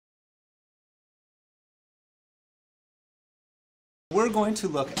We're going to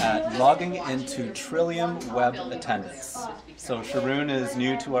look at logging into Trillium Web Attendance. So Sharon is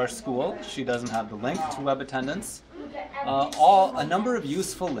new to our school. She doesn't have the link to Web Attendance. A number of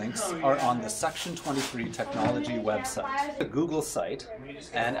useful links are on the Section 23 Technology website, a Google site,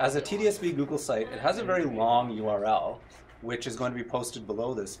 and as a Tdsb Google site, it has a very long URL, which is going to be posted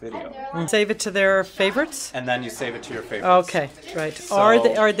below this video. Save it to their favorites? And then you save it to your favorites. Okay, right. So,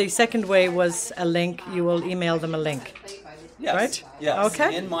 or the second way was a link, you will email them a link. Yes, right? Yes.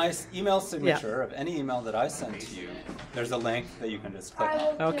 Okay. In my email signature of any email that I send to you, there's a link that you can just click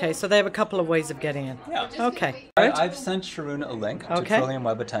on. Okay, so they have a couple of ways of getting in. Yeah. Okay. I've sent Sharon a link to Trillium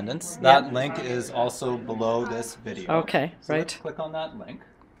Web Attendance. That link is also below this video. Okay, so right. Let's click on that link.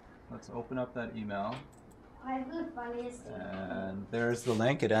 Let's open up that email. And there's the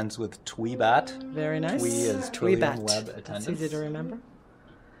link. It ends with tweebat. Very nice. Twee is Trillium tweebat. Web Attendance. It's easy to remember.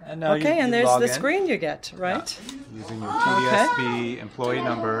 And now okay, you and there's log the in. screen you get, right? Yeah. Using your Tdsb employee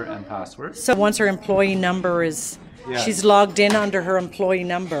number and password. So once her employee number is, she's logged in under her employee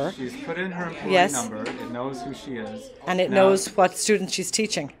number. She's put in her employee number, it knows who she is. And it knows what students she's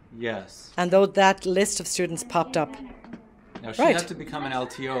teaching. Yes. And though that list of students popped up. Now she had to become an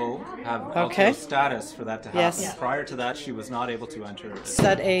LTO, have LTO status for that to happen. Yes. Prior to that, she was not able to enter.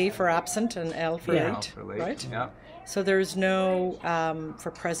 Set A for absent and L for late, L for late, right? Yeah. So there's no,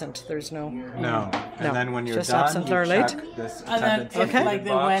 for present, there's no... No. And then when you're just done, absent you or late. check this And then attendance if like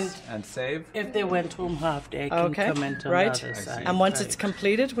they went, and save. if they went home half day, I can comment on the other side. And once it's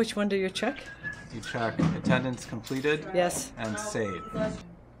completed, which one do you check? You check attendance completed. Yes. And save.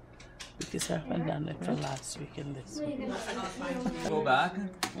 Because I haven't done it for last week and this week. Go back.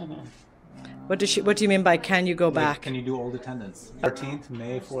 What do you mean by can you go back? Can you do old attendance? 14th,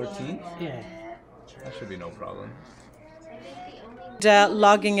 May 14th? Yeah. That should be no problem.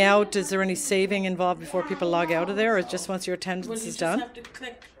 Logging out, is there any saving involved before people log out of there, or just once your attendance is done? Have to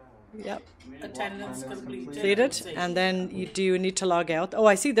click attendance completed, and then you need to log out. Oh,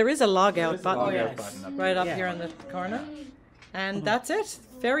 I see, there is a log out button, right up here in the corner. And that's it.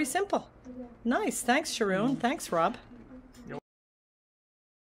 Very simple. Nice. Thanks, Sharon. Thanks, Rob.